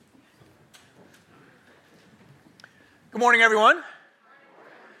Good morning, everyone.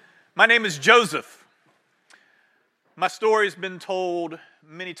 My name is Joseph. My story has been told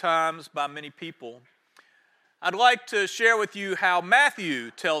many times by many people. I'd like to share with you how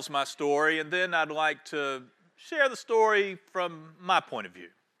Matthew tells my story, and then I'd like to share the story from my point of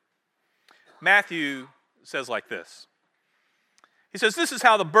view. Matthew says like this. He says, "This is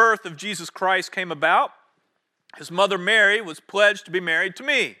how the birth of Jesus Christ came about. His mother Mary was pledged to be married to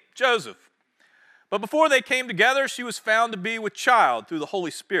me, Joseph. But before they came together, she was found to be with child through the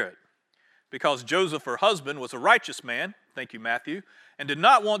Holy Spirit. Because Joseph, her husband, was a righteous man," thank you, Matthew, "and did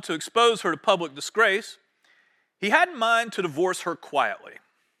not want to expose her to public disgrace, he had in mind to divorce her quietly.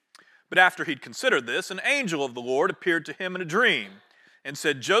 But after he'd considered this, an angel of the Lord appeared to him in a dream and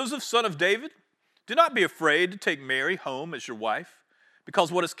said, 'Joseph, son of David, do not be afraid to take Mary home as your wife,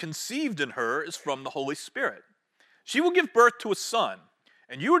 because what is conceived in her is from the Holy Spirit. She will give birth to a son,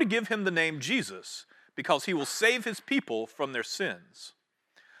 and you are to give him the name Jesus, because he will save his people from their sins.'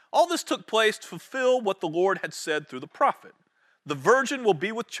 All this took place to fulfill what the Lord had said through the prophet. 'The virgin will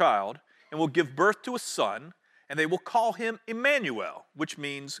be with child and will give birth to a son, and they will call him Emmanuel,' which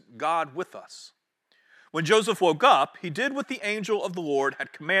means God with us. When Joseph woke up, he did what the angel of the Lord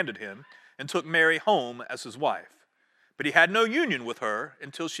had commanded him and took Mary home as his wife. But he had no union with her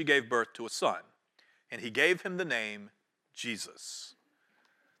until she gave birth to a son, and he gave him the name Jesus."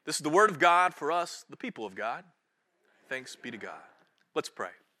 This is the word of God for us, the people of God. Thanks be to God. Let's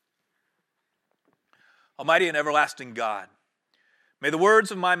pray. Almighty and everlasting God, may the words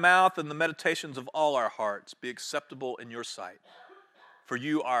of my mouth and the meditations of all our hearts be acceptable in your sight, for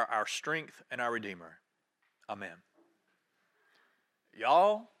you are our strength and our Redeemer. Amen.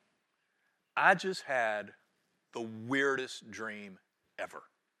 Y'all, I just had the weirdest dream ever.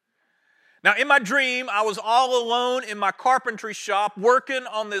 Now, in my dream, I was all alone in my carpentry shop working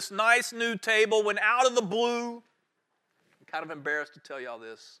on this nice new table when out of the blue, I'm kind of embarrassed to tell y'all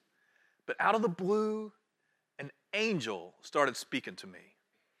this, but out of the blue, an angel started speaking to me.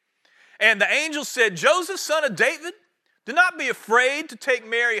 And the angel said, "Joseph, son of David, do not be afraid to take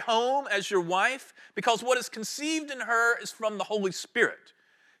Mary home as your wife, because what is conceived in her is from the Holy Spirit.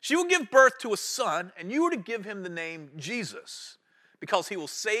 She will give birth to a son, and you are to give him the name Jesus, because he will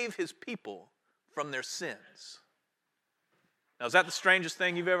save his people from their sins." Now, is that the strangest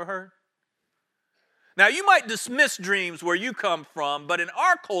thing you've ever heard? Now, you might dismiss dreams where you come from, but in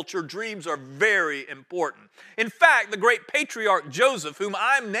our culture, dreams are very important. In fact, the great patriarch Joseph, whom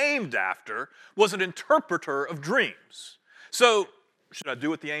I'm named after, was an interpreter of dreams. So, should I do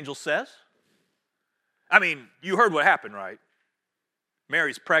what the angel says? I mean, you heard what happened, right?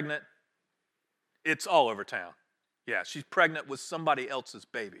 Mary's pregnant. It's all over town. Yeah, she's pregnant with somebody else's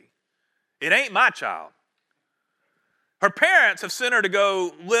baby. It ain't my child. Her parents have sent her to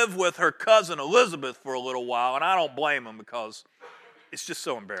go live with her cousin Elizabeth for a little while, and I don't blame them because it's just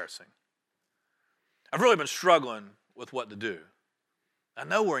so embarrassing. I've really been struggling with what to do. I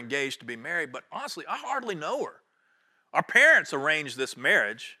know we're engaged to be married, but honestly, I hardly know her. Our parents arranged this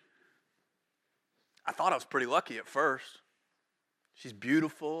marriage. I thought I was pretty lucky at first. She's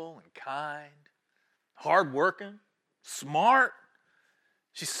beautiful and kind, hardworking, smart.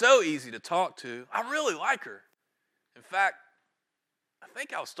 She's so easy to talk to. I really like her. In fact, I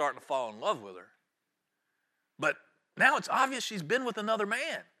think I was starting to fall in love with her. But now it's obvious she's been with another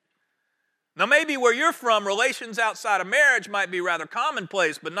man. Now, maybe where you're from, relations outside of marriage might be rather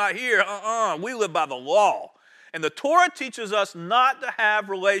commonplace, but not here. We live by the law. And the Torah teaches us not to have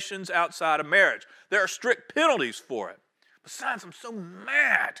relations outside of marriage. There are strict penalties for it. Besides, I'm so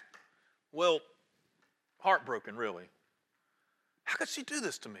mad. Well, heartbroken, really. How could she do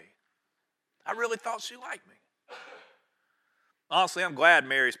this to me? I really thought she liked me. Honestly, I'm glad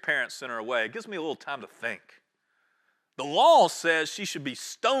Mary's parents sent her away. It gives me a little time to think. The law says she should be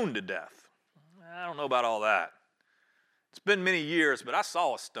stoned to death. I don't know about all that. It's been many years, but I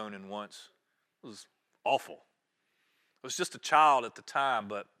saw a stoning once. It was awful. I was just a child at the time,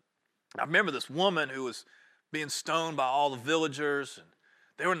 but I remember this woman who was being stoned by all the villagers, and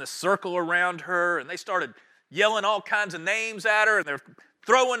they were in the circle around her, and they started yelling all kinds of names at her, and they're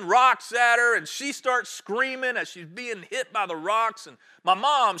throwing rocks at her, and she starts screaming as she's being hit by the rocks. And my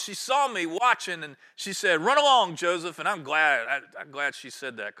mom, she saw me watching, and she said, "Run along, Joseph." And I'm glad she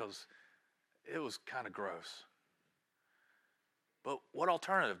said that, because it was kind of gross. But what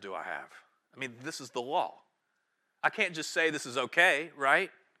alternative do I have? I mean, this is the law. I can't just say this is okay,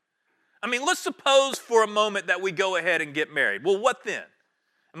 right? I mean, let's suppose for a moment that we go ahead and get married. Well, what then?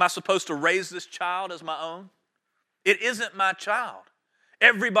 Am I supposed to raise this child as my own? It isn't my child.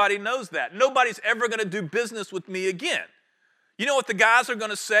 Everybody knows that. Nobody's ever going to do business with me again. You know what the guys are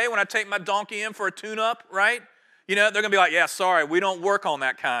going to say when I take my donkey in for a tune-up, right? You know, they're going to be like, yeah, sorry, we don't work on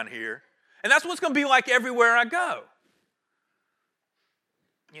that kind here. And that's what it's going to be like everywhere I go.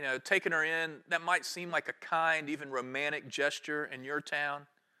 You know, taking her in, that might seem like a kind, even romantic gesture in your town,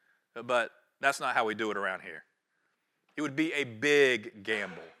 but that's not how we do it around here. It would be a big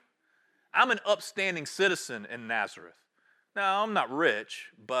gamble. I'm an upstanding citizen in Nazareth. Now, I'm not rich,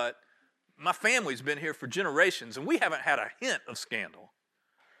 but my family's been here for generations, and we haven't had a hint of scandal.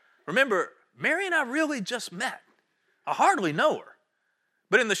 Remember, Mary and I really just met. I hardly know her.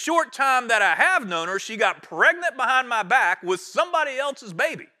 But in the short time that I have known her, she got pregnant behind my back with somebody else's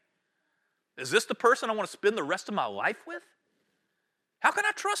baby. Is this the person I want to spend the rest of my life with? How can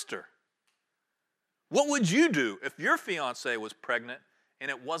I trust her? What would you do if your fiancée was pregnant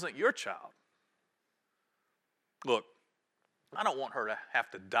and it wasn't your child? Look, I don't want her to have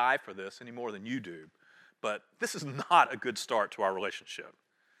to die for this any more than you do, but this is not a good start to our relationship.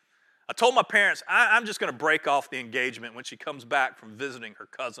 I told my parents I'm just going to break off the engagement when she comes back from visiting her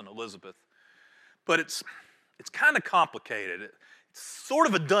cousin Elizabeth. But it's kind of complicated. It's sort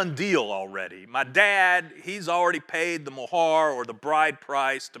of a done deal already. My dad, he's already paid the mohar or the bride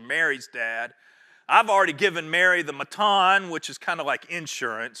price to Mary's dad. I've already given Mary the matan, which is kind of like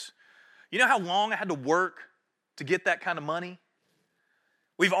insurance. You know how long I had to work to get that kind of money?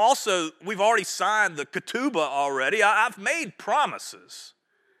 We've already signed the ketubah already. I've made promises.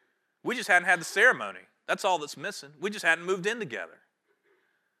 We just hadn't had the ceremony. That's all that's missing. We just hadn't moved in together.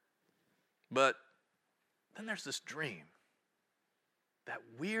 But then there's this dream. That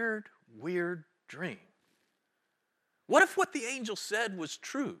weird, weird dream. What if what the angel said was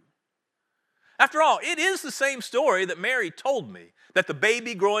true? After all, it is the same story that Mary told me, that the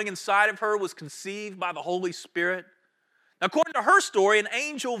baby growing inside of her was conceived by the Holy Spirit. Now, according to her story, an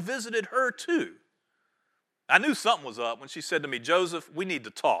angel visited her too. I knew something was up when she said to me, Joseph, we need to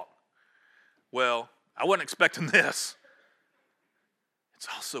talk. Well, I wasn't expecting this. It's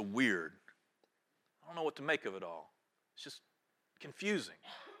all so weird. I don't know what to make of it all. It's just confusing.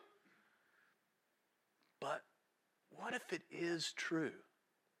 But what if it is true?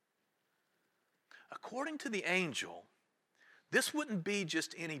 According to the angel, this wouldn't be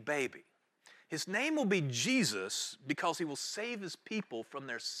just any baby. His name will be Jesus because he will save his people from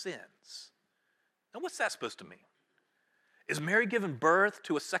their sins. Now, what's that supposed to mean? Is Mary giving birth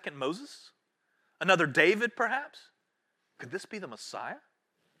to a second Moses? Another David, perhaps? Could this be the Messiah?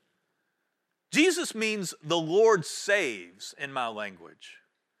 Jesus means the Lord saves in my language.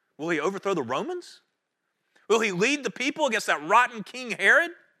 Will he overthrow the Romans? Will he lead the people against that rotten King Herod?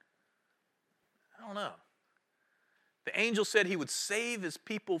 I don't know. The angel said he would save his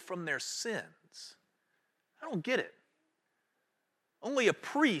people from their sins. I don't get it. Only a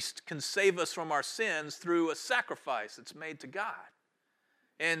priest can save us from our sins through a sacrifice that's made to God.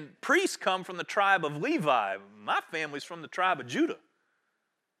 And priests come from the tribe of Levi. My family's from the tribe of Judah.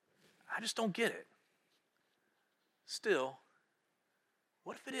 I just don't get it. Still,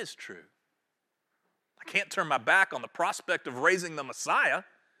 what if it is true? I can't turn my back on the prospect of raising the Messiah.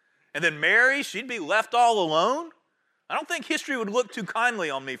 And then Mary, she'd be left all alone? I don't think history would look too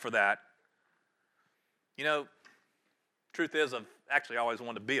kindly on me for that. You know, truth is, I've actually always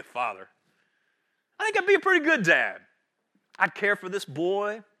wanted to be a father. I think I'd be a pretty good dad. I'd care for this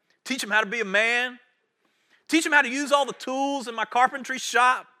boy, teach him how to be a man, teach him how to use all the tools in my carpentry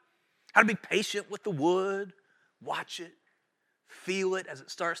shop, how to be patient with the wood, watch it, feel it as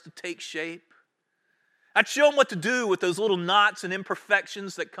it starts to take shape. I'd show him what to do with those little knots and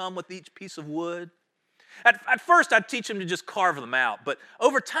imperfections that come with each piece of wood. At first, I'd teach him to just carve them out, but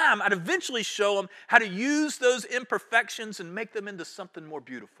over time, I'd eventually show him how to use those imperfections and make them into something more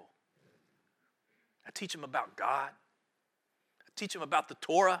beautiful. I'd teach him about God. I'd teach him about the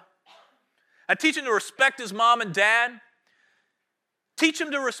Torah. I'd teach him to respect his mom and dad. Teach him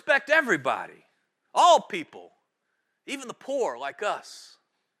to respect everybody, all people, even the poor like us,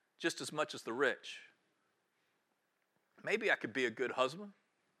 just as much as the rich. Maybe I could be a good husband.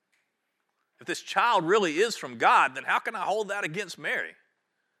 If this child really is from God, then how can I hold that against Mary?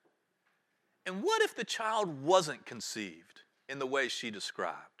 And what if the child wasn't conceived in the way she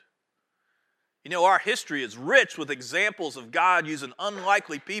described? You know, our history is rich with examples of God using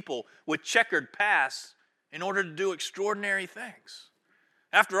unlikely people with checkered pasts in order to do extraordinary things.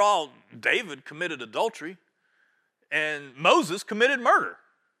 After all, David committed adultery, and Moses committed murder.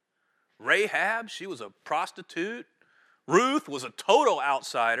 Rahab, she was a prostitute. Ruth was a total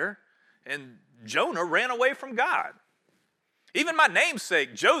outsider. And Jonah ran away from God. Even my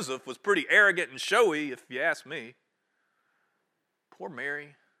namesake, Joseph, was pretty arrogant and showy, if you ask me. Poor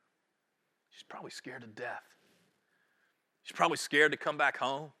Mary. She's probably scared to death. She's probably scared to come back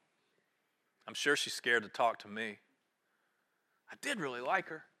home. I'm sure she's scared to talk to me. I did really like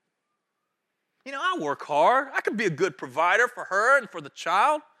her. You know, I work hard. I could be a good provider for her and for the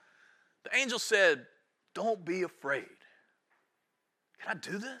child. The angel said, don't be afraid. Can I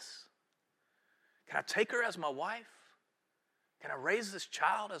do this? Can I take her as my wife? Can I raise this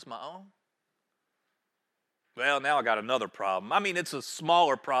child as my own? Well, now I got another problem. I mean, it's a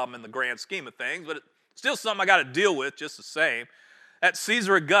smaller problem in the grand scheme of things, but it's still something I got to deal with just the same. At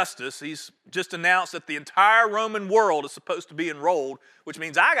Caesar Augustus, he's just announced that the entire Roman world is supposed to be enrolled, which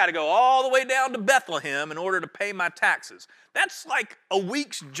means I got to go all the way down to Bethlehem in order to pay my taxes. That's like a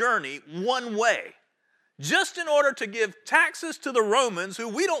week's journey one way, just in order to give taxes to the Romans who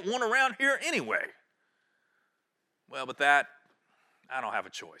we don't want around here anyway. Well, but that, I don't have a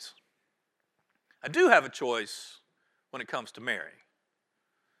choice. I do have a choice when it comes to Mary.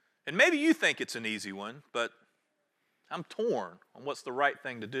 And maybe you think it's an easy one, but I'm torn on what's the right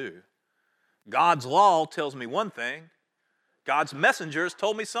thing to do. God's law tells me one thing. God's messengers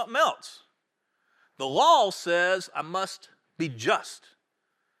told me something else. The law says I must be just.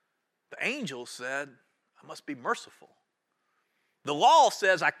 The angel said I must be merciful. The law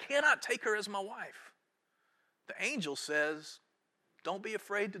says I cannot take her as my wife. The angel says, don't be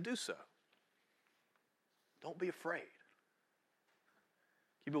afraid to do so. Don't be afraid.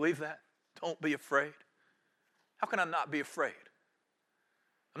 You believe that? Don't be afraid. How can I not be afraid?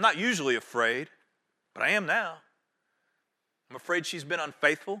 I'm not usually afraid, but I am now. I'm afraid she's been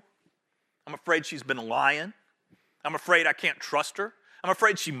unfaithful. I'm afraid she's been lying. I'm afraid I can't trust her. I'm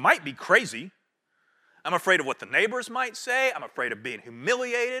afraid she might be crazy. I'm afraid of what the neighbors might say. I'm afraid of being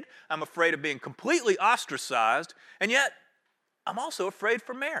humiliated. I'm afraid of being completely ostracized. And yet, I'm also afraid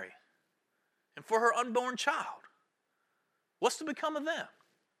for Mary and for her unborn child. What's to become of them?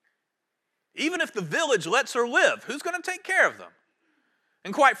 Even if the village lets her live, who's going to take care of them?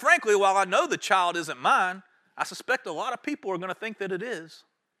 And quite frankly, while I know the child isn't mine, I suspect a lot of people are going to think that it is.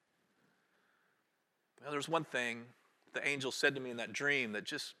 Well, there's one thing the angel said to me in that dream that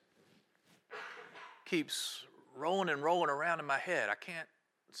just keeps rolling and rolling around in my head. I can't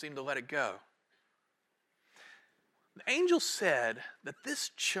seem to let it go. The angel said that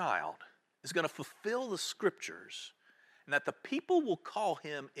this child is going to fulfill the scriptures and that the people will call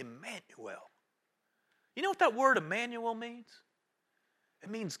him Emmanuel. You know what that word Emmanuel means? It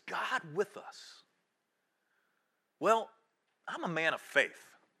means God with us. Well, I'm a man of faith.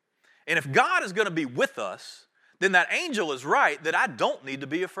 And if God is going to be with us, then that angel is right that I don't need to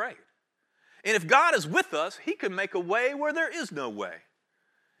be afraid. And if God is with us, he can make a way where there is no way.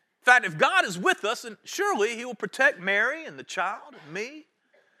 In fact, if God is with us, then surely he will protect Mary and the child and me.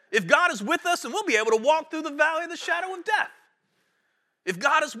 If God is with us, then we'll be able to walk through the valley of the shadow of death. If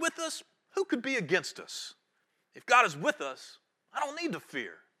God is with us, who could be against us? If God is with us, I don't need to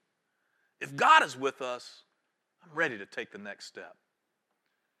fear. If God is with us, I'm ready to take the next step.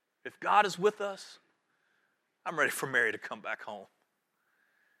 If God is with us, I'm ready for Mary to come back home.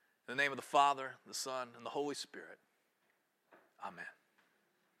 In the name of the Father, the Son, and the Holy Spirit. Amen.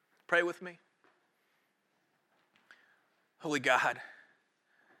 Pray with me. Holy God,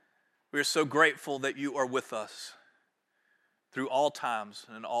 we are so grateful that you are with us through all times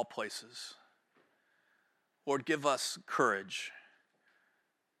and in all places. Lord, give us courage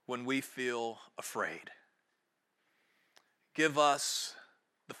when we feel afraid. Give us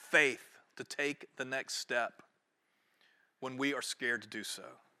the faith to take the next step when we are scared to do so.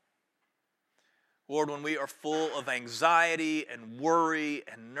 Lord, when we are full of anxiety and worry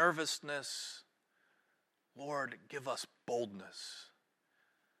and nervousness, Lord, give us boldness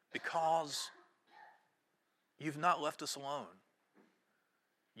because you've not left us alone.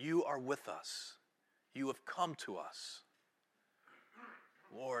 You are with us. You have come to us.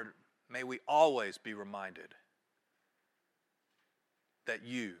 Lord, may we always be reminded that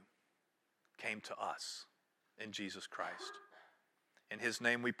you came to us in Jesus Christ. In his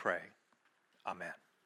name we pray. Amen.